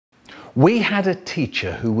We had a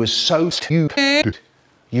teacher who was so stupid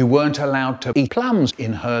you weren't allowed to eat plums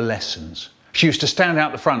in her lessons. She used to stand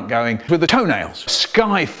out the front going, with the toenails,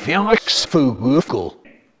 Sky Fugel.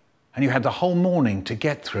 And you had the whole morning to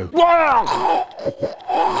get through.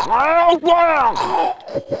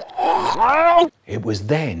 It was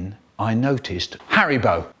then I noticed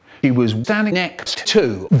Haribo. He was standing next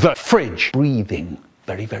to the fridge, breathing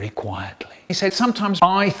very, very quietly. He said, sometimes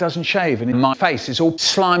my eye doesn't shave and my face is all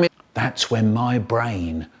slimy. That's when my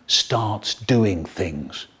brain starts doing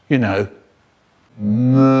things, you know.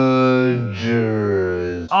 Murderers.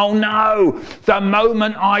 Oh no! The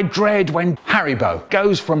moment I dread when Haribo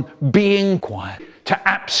goes from being quiet to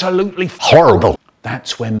absolutely horrible.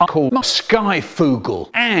 That's when I call my Sky Fugel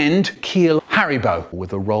and kill Haribo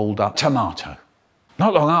with a rolled up tomato.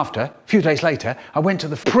 Not long after, a few days later, I went to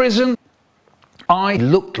the prison. I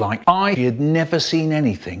looked like I had never seen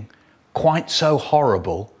anything quite so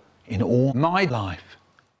horrible in all my life.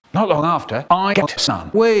 Not long after, I got some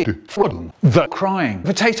weird from the crying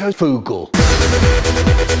potato Fugel.